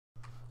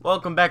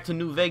Welcome back to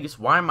New Vegas.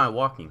 Why am I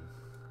walking?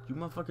 You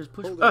motherfuckers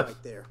push. Hold it right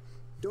there.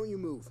 Don't you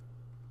move.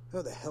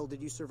 How the hell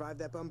did you survive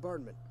that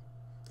bombardment?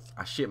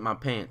 I shit my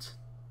pants.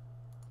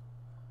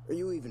 Are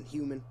you even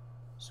human?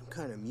 Some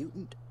kind of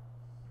mutant?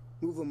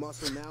 Move a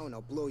muscle now and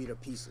I'll blow you to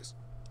pieces.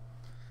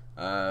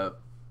 Do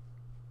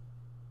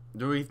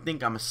you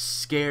think I'm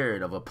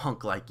scared of a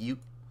punk like you?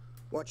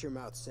 Watch your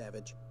mouth,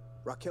 savage.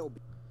 Raquel.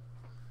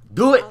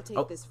 Do it! I'll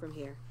take this from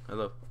here.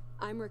 Hello.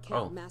 I'm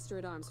Raquel, Oh. Master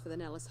at Arms for the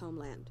Nellis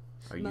homeland.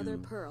 Are Mother you...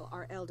 Pearl,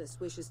 our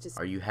eldest, wishes to...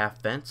 Are you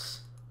half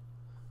fence?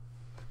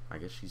 I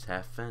guess she's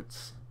half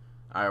fence.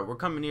 Alright, we're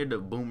coming here to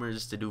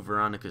Boomers to do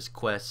Veronica's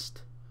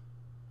quest.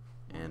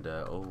 And,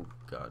 oh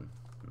god.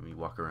 Let me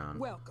walk around.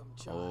 Welcome,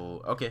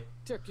 child. Oh, okay.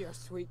 Took your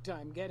sweet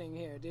time getting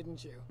here,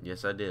 didn't you?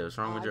 Yes, I did. What's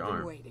wrong with your I've arm?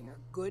 been waiting a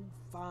good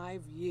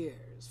 5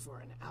 years for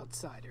an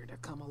outsider to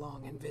come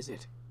along and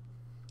visit.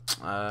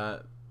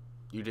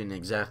 You didn't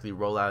exactly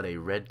roll out a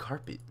red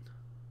carpet.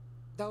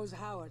 Those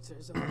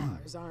howitzers of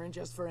ours aren't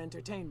just for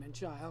entertainment,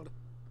 child.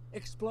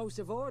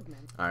 Explosive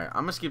ordnance. Alright,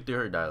 I'm gonna skip through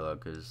her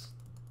dialogue because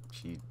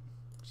she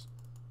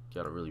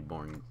got a really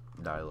boring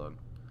dialogue.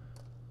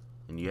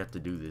 And you have to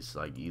do this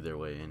like either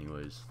way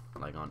anyways.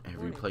 Like on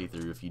every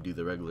playthrough if you do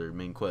the regular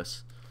main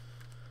quests.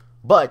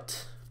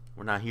 But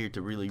we're not here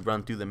to really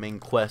run through the main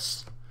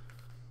quests.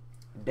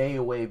 Day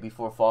away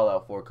before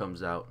Fallout 4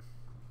 comes out.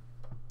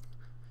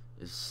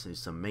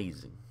 It's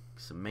amazing.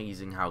 It's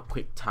amazing how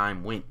quick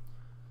time went.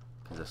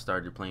 Because I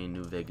started playing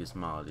New Vegas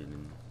modded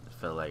and it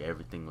felt like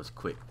everything was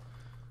quick.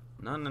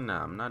 No,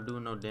 I'm not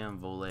doing no damn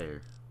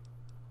Volaire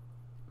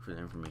for the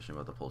information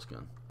about the pulse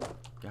gun.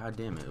 God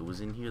damn it, it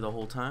was in here the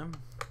whole time?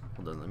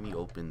 Hold on, let me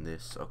open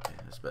this. Okay,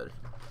 that's better.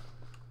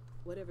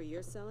 Whatever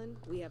you're selling,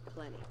 we have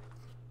plenty.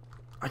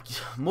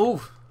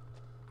 Move!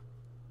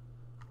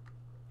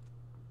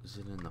 Is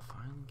it in the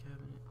filing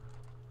cabinet?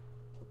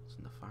 It's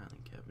in the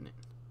filing cabinet.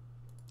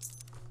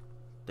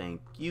 Thank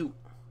you.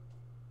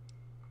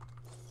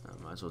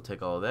 I might as well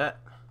take all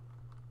that.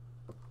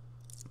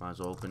 Might as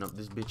well open up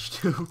this bitch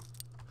too.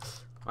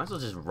 Might as well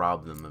just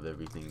rob them of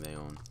everything they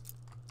own.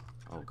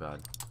 Oh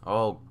god.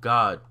 Oh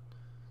god.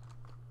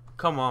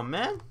 Come on,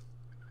 man.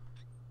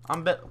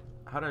 I'm bet.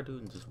 How did I do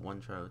it in just one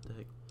try? What the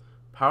heck?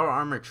 Power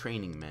armor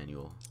training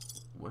manual.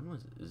 When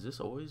was it? Is this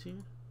always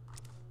here?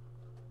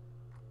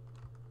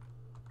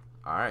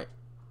 Alright.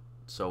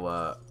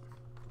 So,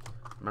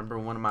 remember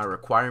one of my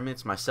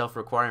requirements, my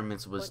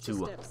self-requirements was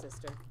to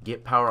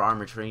get power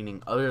armor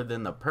training other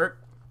than the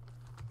perk.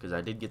 Because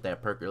I did get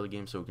that perk early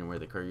game so we can wear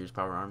the courier's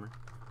power armor.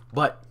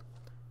 But,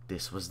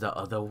 this was the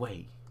other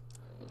way.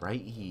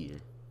 Right here.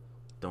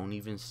 Don't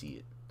even see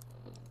it.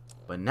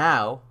 But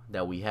now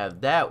that we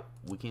have that,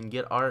 we can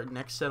get our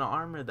next set of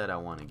armor that I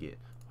want to get.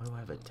 Why do I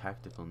have a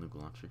tactical nuke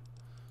launcher?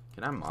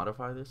 Can I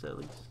modify this at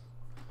least?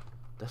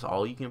 That's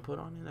all you can put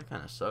on it? That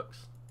kind of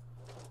sucks.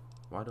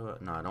 Why do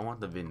I... No, I don't want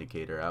the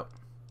Vindicator out.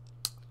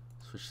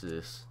 Switch to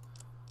this.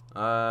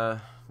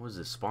 What is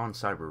this? Spawn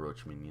Cyber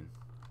Roach minion.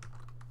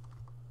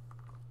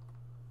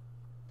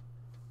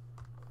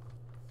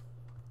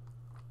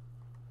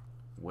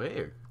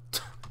 Where?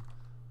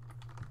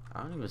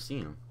 I don't even see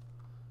him.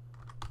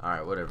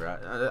 Alright,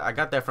 whatever. I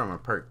got that from a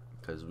perk.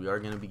 Because we are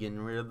going to be getting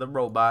rid of the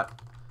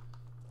robot.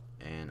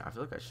 And I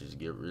feel like I should just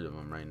get rid of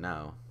him right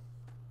now.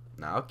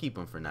 Nah, I'll keep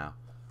him for now.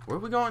 Where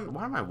are we going?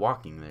 Why am I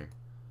walking there?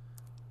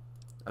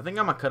 I think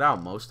I'm going to cut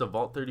out most of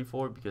Vault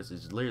 34. Because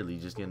it's literally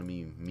just going to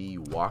be me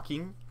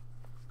walking.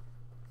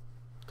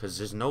 Because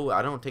there's no...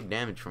 I don't take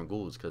damage from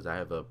ghouls. Because I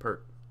have a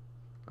perk.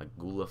 Like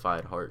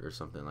Ghoulified Heart or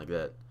something like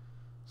that.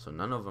 So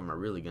none of them are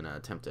really going to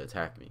attempt to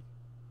attack me.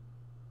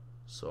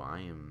 So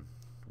I am...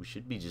 We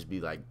should be just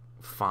be like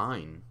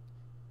fine.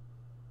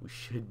 We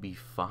should be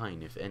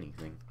fine if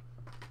anything.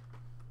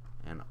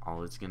 And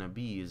all it's gonna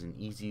be is an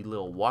easy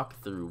little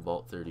walk through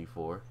Vault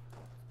 34.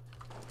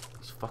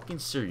 These fucking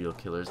serial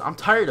killers. I'm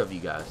tired of you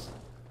guys.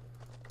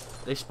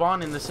 They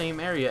spawn in the same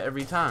area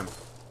every time.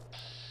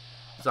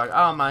 It's like,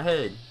 oh, my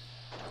head.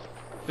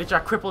 Bitch, I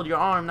crippled your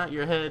arm, not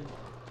your head.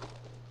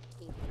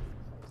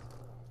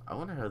 I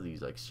wonder how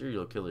these like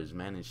serial killers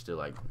manage to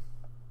like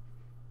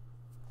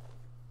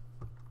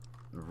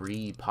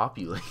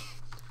repopulate.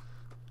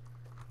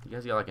 You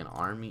guys got like an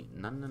army?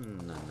 No.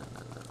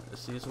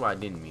 See, this is what I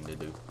didn't mean to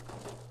do.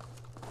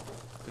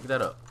 Pick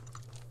that up.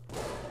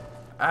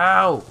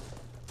 Ow!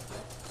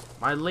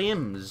 My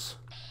limbs.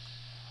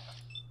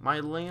 My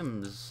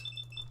limbs.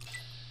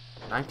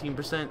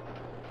 19%.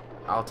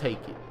 I'll take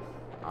it.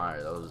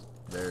 Alright, that was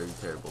very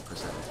terrible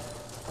percentage.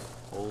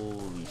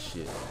 Holy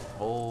shit.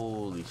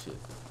 Holy shit.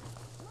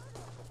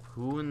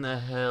 Who in the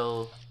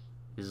hell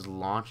is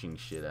launching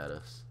shit at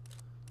us?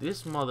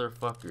 This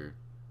motherfucker.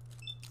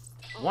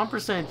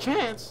 1%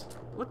 chance?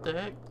 What the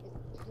heck?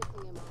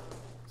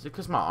 Is it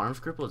because my arm's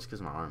crippled? It's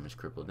because my arm is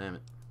crippled, damn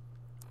it.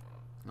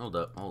 Hold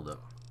up.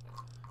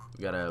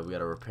 We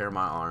gotta repair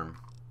my arm.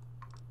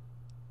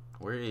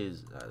 Where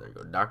is... there you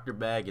go. Doctor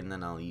bag, and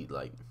then I'll eat,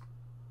 like...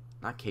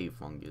 Not cave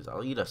fungus.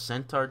 I'll eat a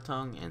centaur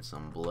tongue and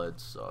some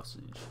blood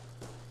sausage.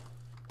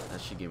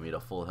 That should give me the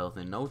full health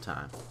in no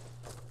time.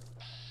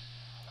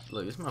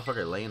 Look, this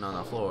motherfucker laying on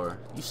the floor.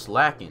 You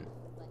slacking.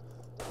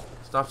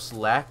 Stop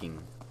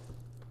slacking.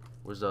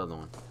 Where's the other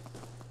one?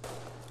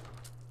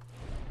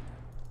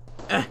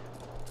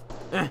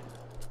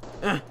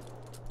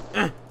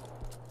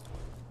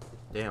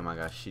 Damn, I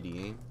got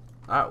shitty aim.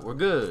 Alright, we're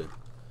good.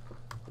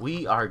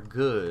 We are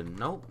good.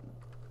 Nope.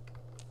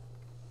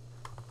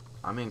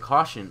 I'm in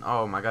caution.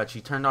 Oh my god,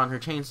 she turned on her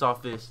chainsaw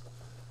fist.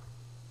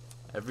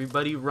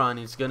 Everybody run.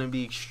 It's gonna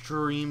be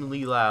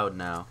extremely loud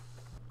now.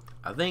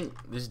 I think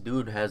this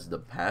dude has the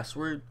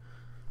password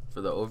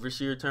for the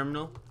overseer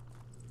terminal.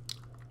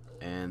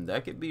 And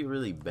that could be a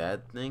really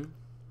bad thing.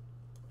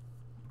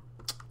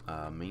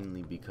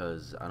 Mainly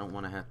because I don't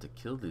want to have to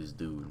kill this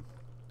dude.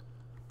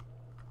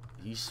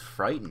 He's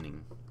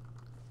frightening.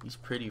 He's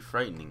pretty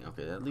frightening.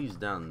 Okay, that leads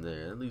down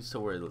there. That leads to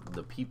where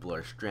the people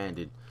are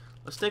stranded.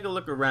 Let's take a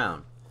look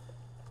around.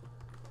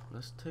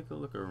 Let's take a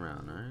look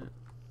around, alright?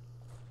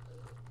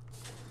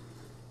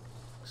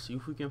 See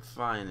if we can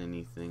find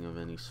anything of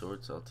any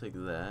sorts. I'll take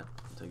that.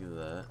 I'll take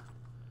that.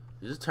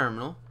 There's a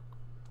terminal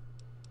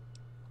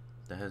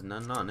that has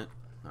nothing on it.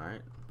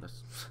 Alright,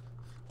 that's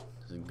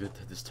good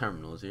that this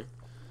terminal is here.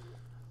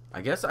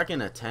 I guess I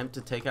can attempt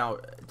to take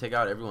out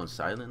everyone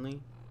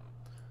silently.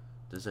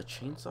 Does a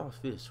chainsaw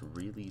fist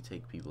really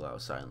take people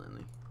out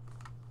silently?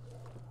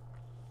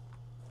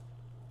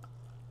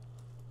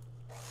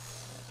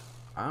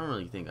 I don't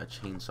really think a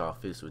chainsaw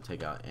fist would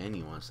take out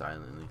anyone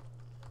silently.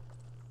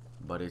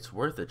 But it's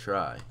worth a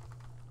try.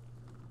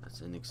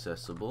 That's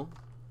inaccessible.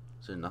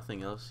 Is there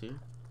nothing else here?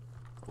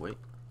 Oh, wait.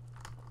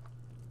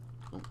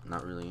 Oh,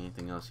 not really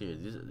anything else here.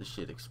 This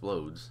shit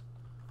explodes.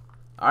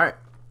 Alright.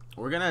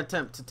 We're gonna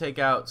attempt to take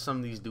out some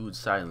of these dudes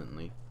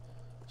silently.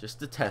 Just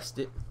to test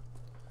it.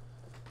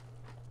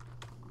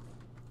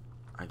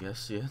 I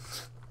guess, yeah.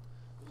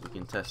 We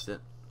can test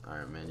it.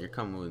 Alright, man. You're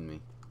coming with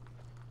me.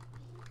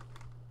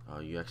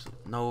 Oh, you actually...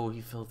 No, he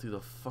fell through the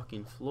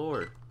fucking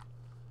floor.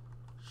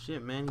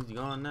 Shit, man. He's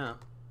gone now.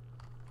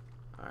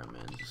 Alright,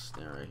 man. Just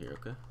stand right here,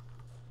 okay?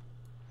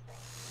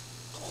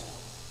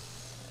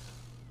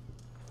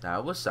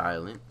 That was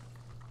silent.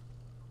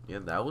 Yeah,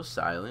 that was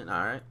silent.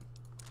 Alright.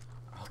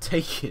 I'll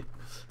take it.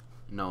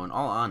 No, in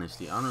all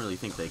honesty, I don't really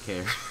think they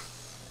care.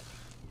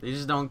 They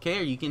just don't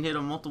care. You can hit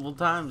them multiple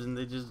times and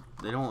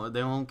they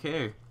won't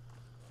care.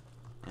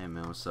 Hey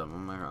man, what's up?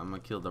 I'm gonna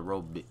kill the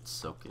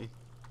robots, okay?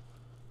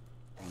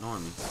 Ignore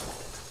me.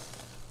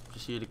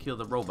 Just here to kill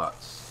the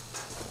robots.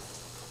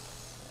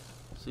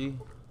 See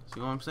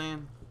what I'm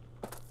saying?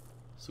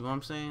 See what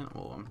I'm saying?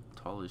 Oh, I'm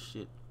tall as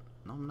shit.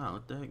 No, I'm not.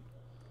 What the heck?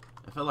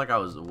 I felt like I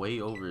was way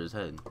over his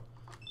head.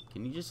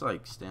 Can you just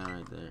like stand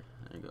right there?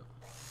 There you go.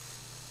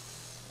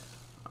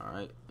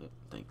 Alright, yep,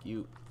 thank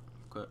you.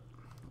 Okay.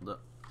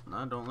 Look.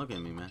 No, don't look at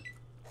me, man.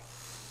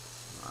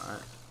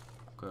 Alright.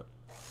 Okay.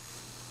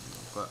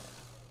 Okay.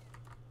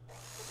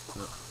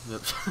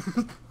 Yep.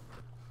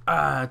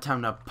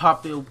 Time to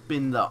pop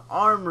open the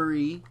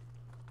armory.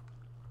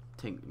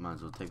 Might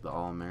as well take the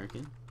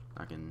All-American.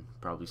 I can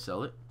probably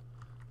sell it.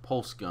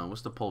 Pulse gun.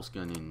 What's the pulse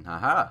gun in?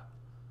 Haha.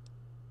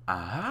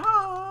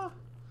 Aha.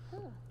 Huh.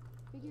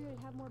 Figure it'd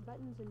have more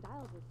buttons and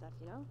dials and stuff,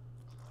 you know?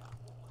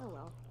 Oh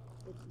well.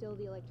 It's still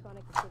the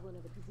electronic equivalent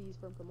of a disease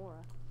from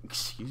Gamora.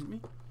 Excuse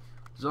me?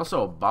 There's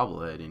also a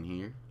bobblehead in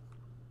here.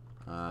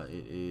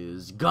 It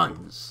is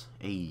guns.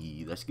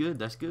 Hey, that's good.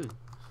 That's good.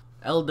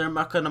 Elder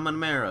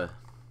Makanamamera.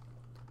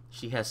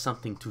 She has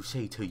something to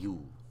say to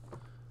you.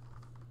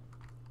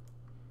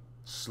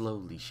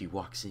 Slowly, she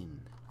walks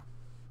in.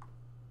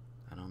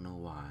 I don't know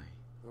why.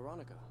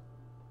 Veronica,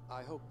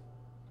 I hope...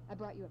 I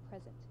brought you a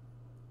present.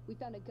 We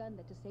found a gun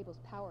that disables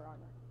power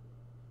armor.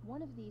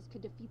 One of these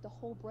could defeat the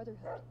whole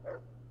Brotherhood.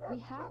 We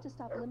have to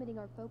stop limiting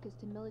our focus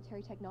to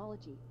military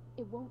technology.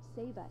 It won't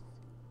save us.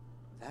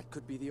 That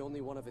could be the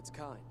only one of its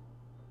kind.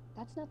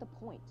 That's not the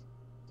point.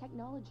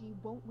 Technology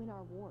won't win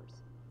our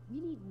wars. We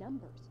need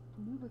numbers,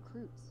 new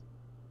recruits.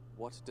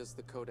 What does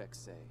the Codex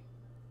say?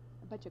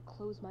 A bunch of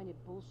closed-minded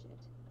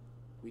bullshit.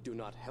 We do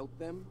not help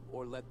them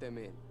or let them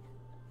in.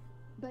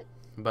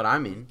 But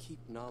I'm in.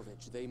 Keep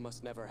knowledge they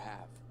must never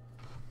have.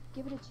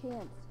 Give it a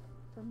chance.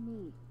 From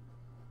me.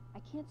 I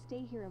can't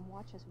stay here and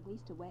watch us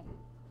waste away.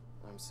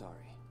 I'm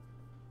sorry.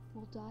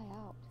 We'll die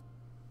out.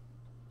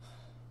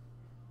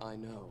 I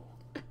know.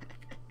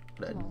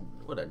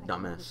 What a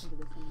dumbass.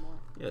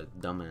 Yeah,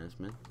 dumbass,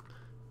 man.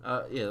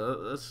 Yeah,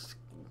 let's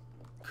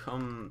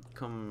come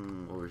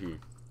over here.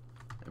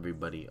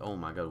 Everybody. Oh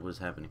my god, what's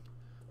happening?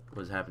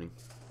 What's happening?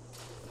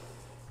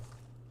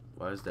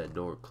 Why is that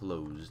door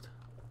closed?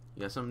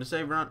 You got something to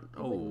say, Ron?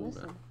 Oh,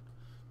 listen. God.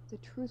 The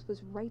truth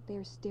was right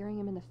there staring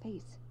him in the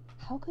face.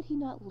 How could he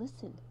not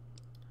listen?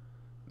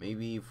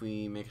 Maybe if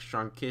we make a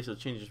strong case, he'll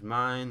change his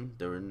mind.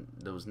 There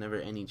was never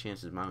any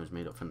chance his mind was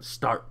made up from the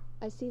start.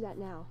 I see that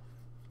now.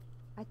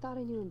 I thought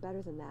I knew him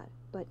better than that,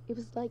 but it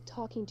was like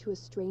talking to a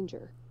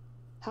stranger.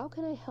 How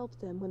can I help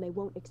them when they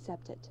won't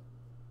accept it?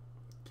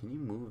 Can you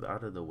move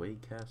out of the way,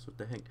 Cass? What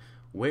the heck?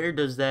 Where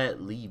does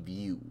that leave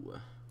you?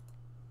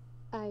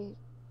 I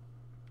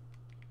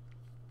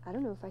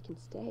don't know if I can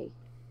stay.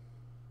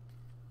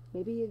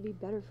 Maybe it'd be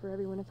better for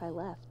everyone if I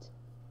left.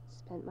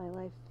 Spent my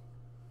life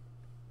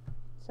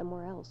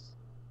somewhere else.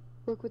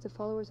 Work with the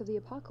followers of the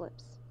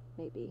apocalypse,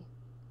 maybe.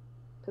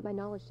 Put my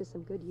knowledge to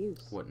some good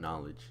use. What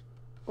knowledge?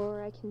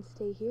 Or I can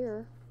stay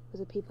here with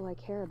the people I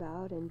care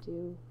about and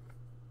do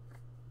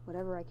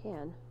whatever I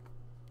can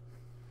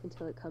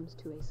until it comes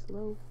to a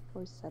slow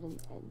or sudden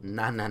end.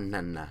 Nah.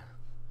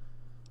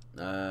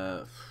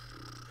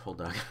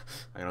 Hold on.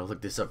 I gotta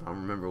look this up. I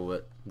don't remember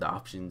what the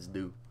options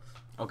do.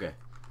 Okay.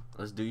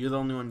 Let's do. You're the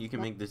only one you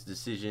can make this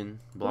decision.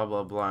 Blah,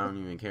 blah, blah. I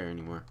don't even care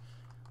anymore.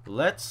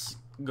 Let's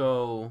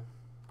go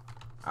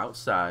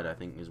outside, I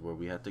think, is where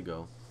we have to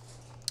go.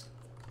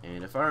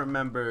 And if I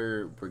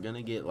remember, we're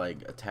gonna get,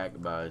 like,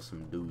 attacked by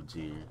some dudes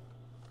here.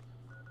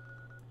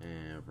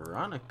 And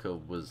Veronica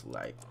was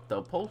like,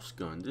 the post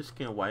gun. This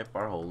can wipe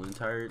our whole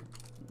entire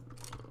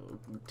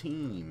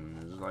team.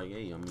 It was like,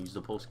 hey, I'm gonna use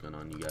the post gun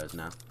on you guys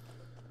now.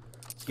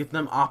 Let's get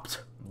them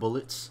opt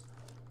bullets.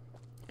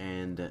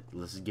 And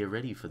let's get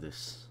ready for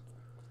this.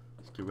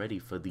 Let's get ready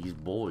for these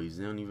boys.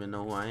 They don't even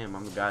know who I am.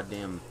 I'm a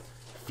goddamn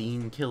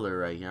fiend killer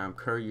right here. I'm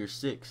Courier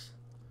 6.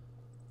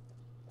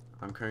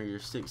 I'm Courier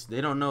 6. They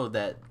don't know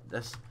that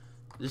this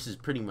is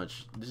pretty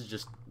much, this is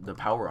just the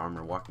power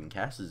armor walking.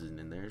 Cass isn't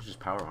in there. It's just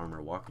power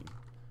armor walking.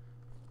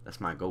 That's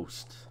my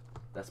ghost.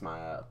 That's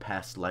my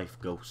past life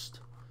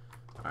ghost.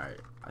 Alright.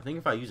 I think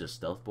if I use a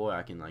stealth boy,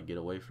 I can like get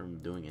away from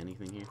doing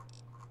anything here.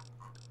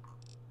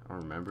 I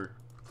don't remember.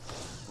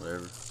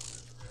 Whatever.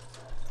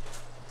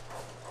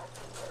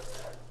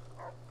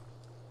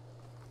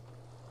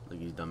 Look,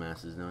 these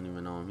dumbasses don't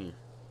even know I'm here.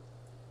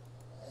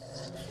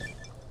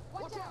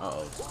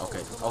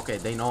 Uh-oh. Okay,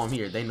 they know I'm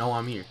here. They know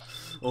I'm here.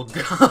 Oh,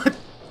 God.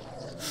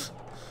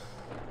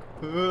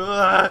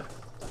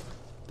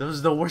 That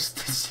was the worst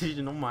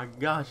decision. Oh, my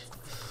gosh.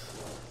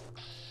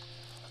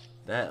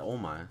 Oh,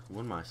 my.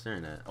 What am I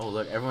staring at? Oh,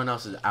 look. Everyone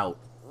else is out.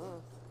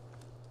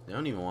 They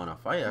don't even want to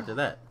fight after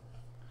that.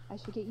 I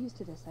should get used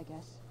to this, I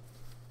guess.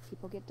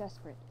 People get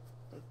desperate.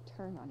 They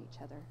turn on each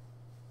other.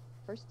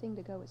 First thing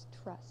to go is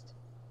trust.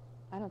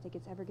 I don't think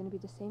it's ever going to be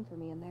the same for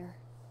me in there.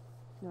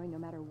 Knowing no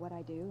matter what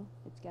I do,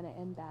 it's going to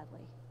end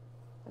badly.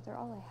 But they're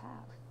all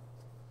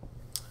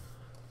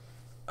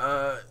I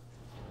have.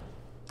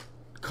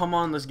 Come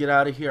on, let's get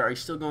out of here. Are you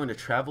still going to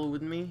travel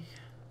with me?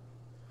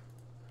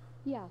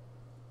 Yeah.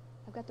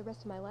 I've got the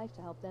rest of my life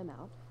to help them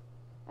out.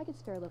 I could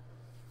spare a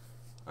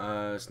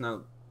little. It's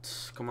not.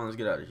 Come on, let's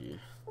get out of here.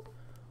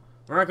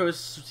 Veronica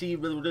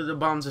received the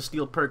bombs of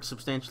steel perk,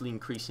 substantially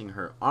increasing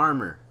her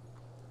armor.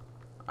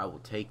 I will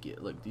take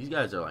it. Look, these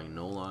guys are like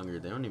no longer.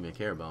 They don't even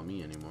care about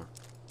me anymore.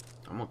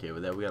 I'm okay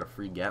with that. We got a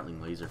free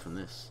Gatling laser from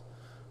this.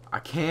 I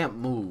can't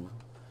move.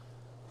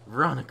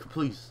 Veronica,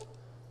 please.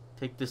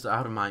 Take this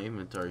out of my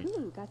inventory.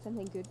 Got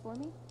something good for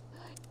me?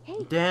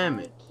 Hey, damn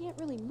it. I can't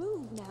really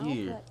move now,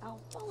 Here. but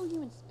I'll follow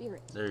you in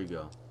spirit. There you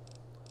go.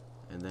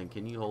 And then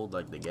can you hold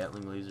like the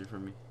Gatling laser for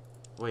me?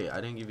 Wait,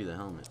 I didn't give you the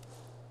helmet.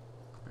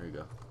 There you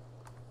go.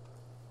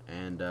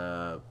 And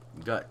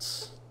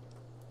Guts.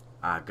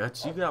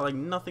 Guts, you got like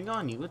nothing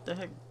on you. What the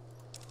heck?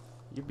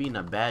 You're being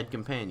a bad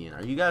companion.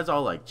 Are you guys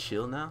all like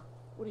chill now?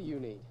 What do you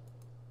need?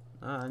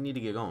 I need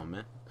to get going,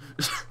 man.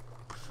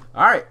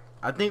 Alright.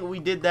 I think we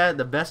did that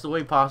the best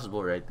way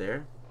possible right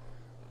there.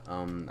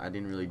 I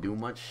didn't really do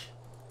much,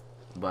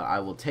 but I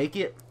will take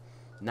it.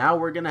 Now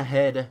we're gonna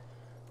head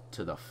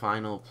to the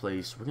final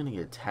place. We're gonna get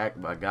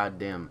attacked by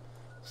goddamn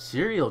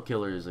serial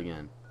killers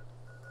again.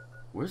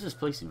 Where's this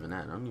place even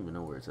at? I don't even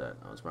know where it's at.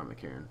 Oh, it's by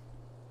McCarran.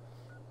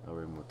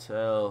 Over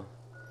Motel.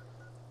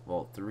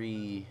 Vault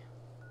 3.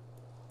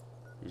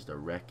 Here's the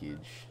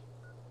wreckage.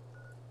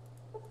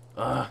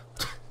 I'm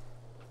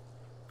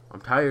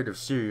tired of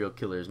serial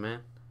killers,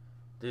 man.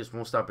 They just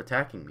won't stop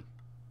attacking me.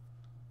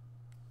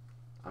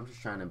 I'm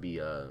just trying to be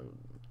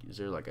is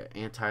there like an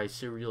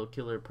anti-serial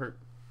killer perk?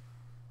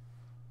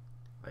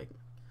 Like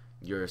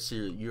you're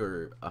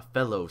a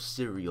fellow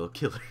serial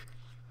killer.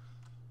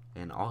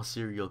 And all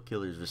serial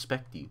killers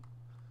respect you.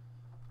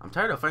 I'm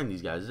tired of fighting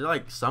these guys. They're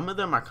like, some of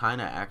them are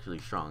kind of actually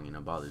strong, and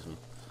it bothers me.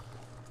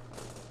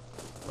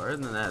 But other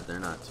than that, they're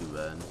not too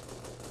bad.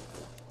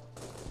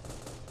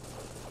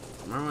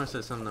 Remember when I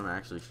said some of them are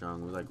actually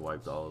strong? We like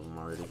wiped all of them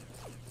already.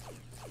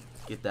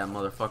 Get that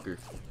motherfucker.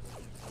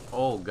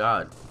 Oh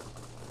God.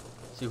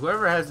 See,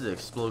 whoever has the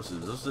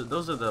explosives,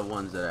 those are the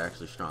ones that are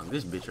actually strong.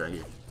 This bitch right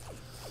here.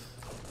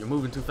 You're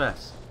moving too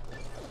fast.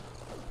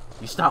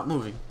 You stop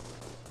moving.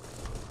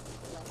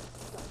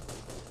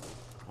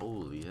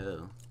 Holy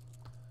hell.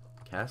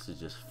 Cass is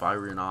just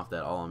firing off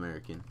that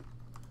All-American.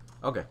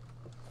 Okay.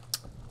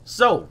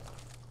 So,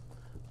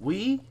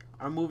 we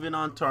are moving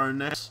on to our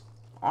next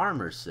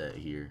armor set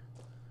here.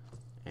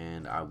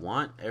 And I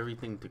want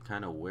everything to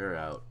kind of wear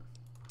out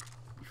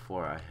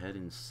before I head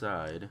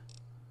inside.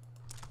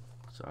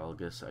 So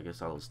I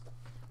guess I'll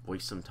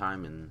waste some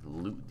time and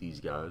loot these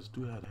guys.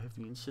 Do that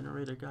heavy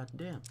incinerator,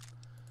 goddamn.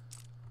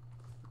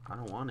 I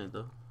don't want it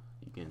though.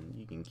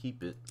 You can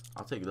keep it.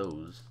 I'll take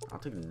those. I'll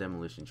take the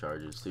demolition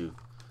charges too.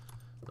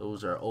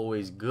 Those are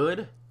always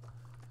good.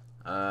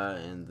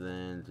 And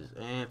then just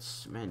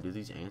ants. Man, do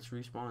these ants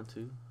respawn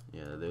too?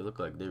 Yeah, they look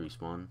like they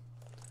respawn.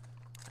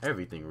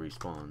 Everything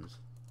respawns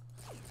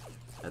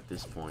at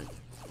this point.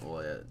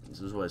 Well, yeah,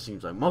 this is what it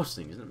seems like. Most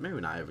things, maybe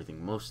not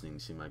everything, most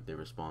things seem like they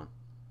respawn.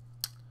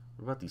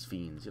 What about these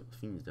fiends? Yep,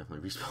 fiends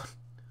definitely respawn.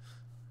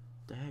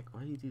 The heck?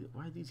 Why do you do?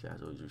 Why do these guys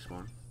always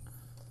respawn?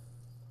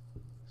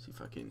 See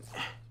if I can.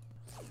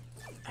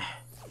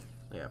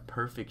 Yeah,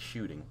 perfect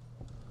shooting.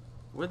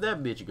 Where'd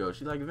that bitch go?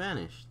 She like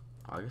vanished.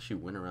 Oh, I guess she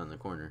went around the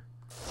corner.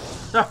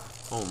 Ah!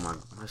 Oh my,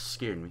 that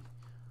scared me.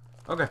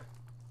 Okay,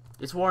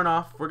 it's worn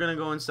off. We're gonna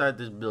go inside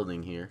this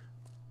building here,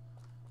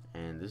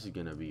 and this is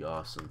gonna be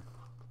awesome.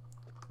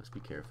 Let's be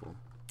careful.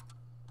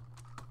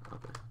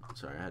 Okay,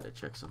 sorry, I had to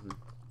check something.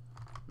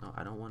 No,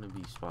 I don't want to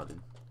be spotted.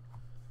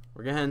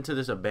 We're gonna head into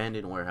this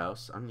abandoned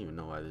warehouse. I don't even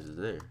know why this is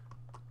there.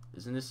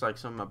 Isn't this like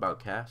something about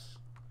Cass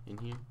in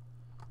here?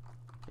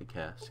 Hey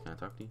Cass, can I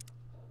talk to you?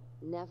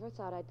 Never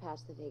thought I'd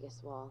pass the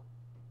Vegas wall.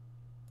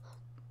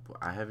 Well,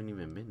 I haven't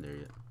even been there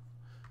yet.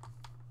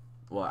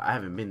 Well, I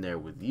haven't been there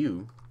with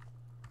you.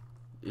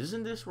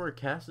 Isn't this where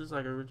Cass's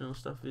like original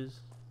stuff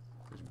is?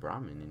 There's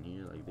Brahmin in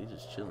here. Like, they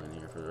just chilling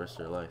here for the rest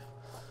of their life.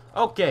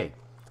 Okay,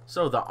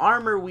 so the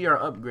armor we are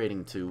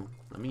upgrading to,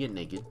 let me get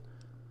naked,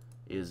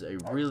 is a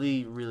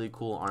really, really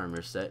cool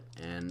armor set.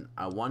 And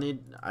I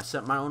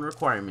set my own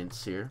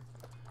requirements here.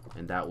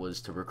 And that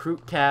was to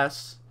recruit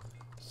Cass,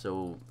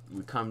 so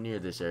we come near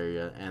this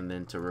area, and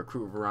then to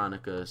recruit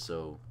Veronica,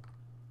 so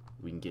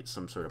we can get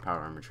some sort of power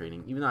armor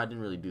training. Even though I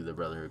didn't really do the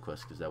Brotherhood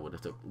quest because that would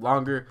have took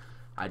longer,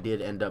 I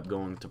did end up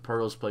going to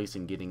Pearl's place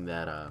and getting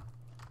that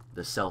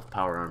the self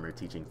power armor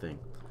teaching thing.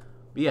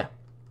 But yeah,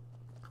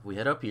 we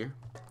head up here.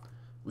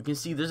 We can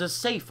see there's a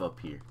safe up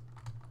here.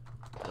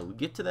 So we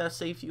get to that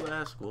safe, you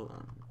ask. Well,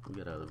 we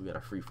gotta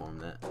freeform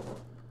that.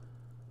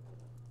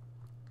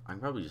 I can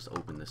probably just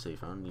open the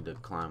safe. I don't need to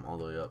climb all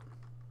the way up.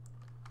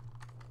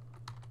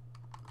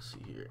 Let's see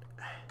here.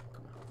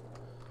 Come on.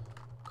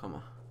 Come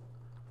on.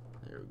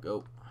 There we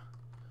go.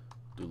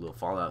 Do a little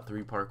Fallout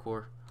 3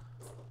 parkour.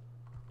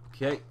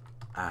 Okay.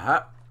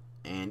 Aha.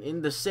 And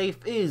in the safe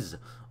is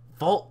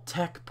Vault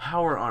Tech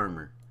Power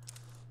Armor.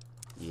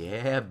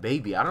 Yeah,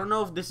 baby. I don't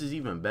know if this is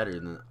even better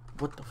than...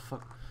 What the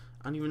fuck?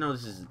 I don't even know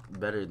if this is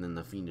better than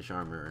the Fiendish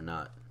Armor or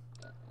not.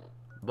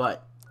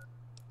 But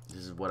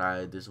this is what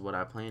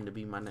I plan to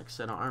be my next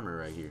set of armor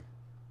right here.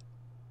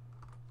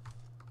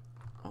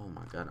 Oh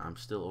my god, I'm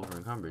still over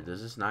encumbered.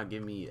 Does this not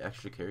give me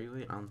extra carry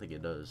weight? I don't think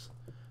it does.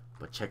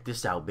 But check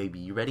this out, baby.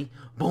 You ready?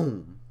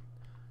 Boom!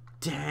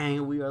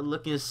 Dang, we are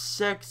looking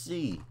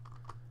sexy.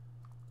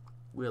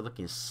 We are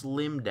looking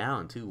slim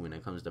down, too, when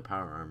it comes to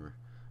power armor.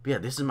 But yeah,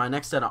 this is my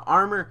next set of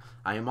armor.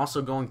 I am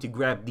also going to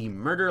grab the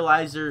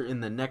Murderlizer in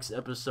the next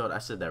episode. I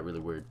said that really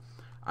weird.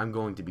 I'm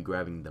going to be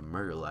grabbing the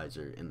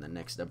Murderlizer in the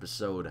next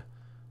episode.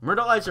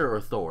 Murderlizer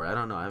or Thor? I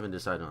don't know. I haven't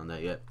decided on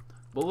that yet.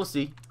 But we'll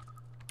see.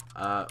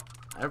 I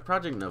have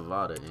Project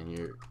Nevada in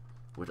here,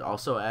 which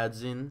also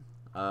adds in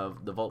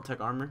the Vault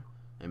Tech armor.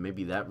 And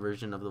maybe that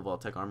version of the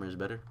Vault Tech armor is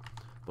better.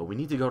 But we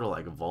need to go to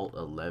like Vault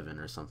 11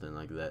 or something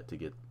like that to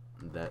get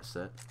that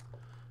set.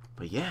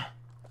 But yeah.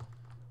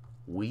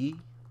 We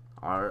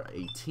are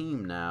a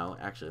team now.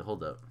 Actually,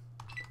 hold up.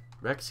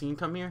 Rex, can you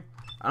come here?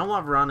 I don't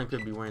want Veronica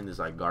to be wearing this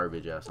like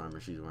garbage ass armor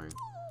she's wearing.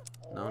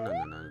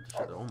 No.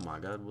 Oh my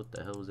god, what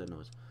the hell was that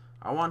noise?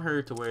 I want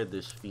her to wear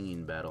this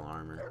Fiend battle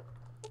armor.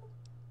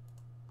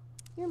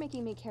 You're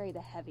making me carry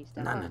the heavy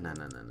stuff. No.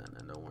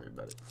 Don't worry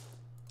about it.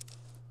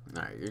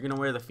 Alright, you're gonna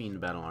wear the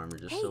Fiend battle armor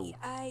just so... Hey,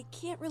 I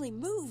can't really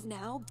move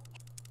now.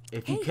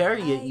 If you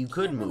carry it, you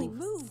could move. I can't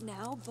really move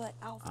now, but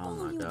I'll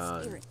follow you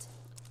in spirit.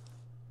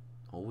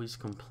 Always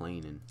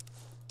complaining.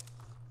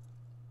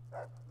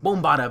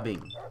 Boom, bada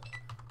bing.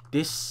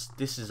 This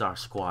is our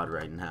squad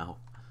right now.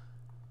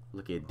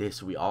 Look at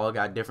this. We all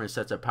got different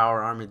sets of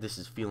power armor. This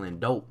is feeling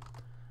dope.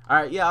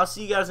 Alright, yeah, I'll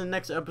see you guys in the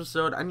next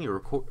episode. I need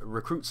to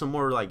recruit some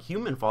more like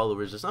human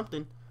followers or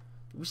something.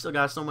 We still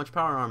got so much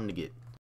power armor to get.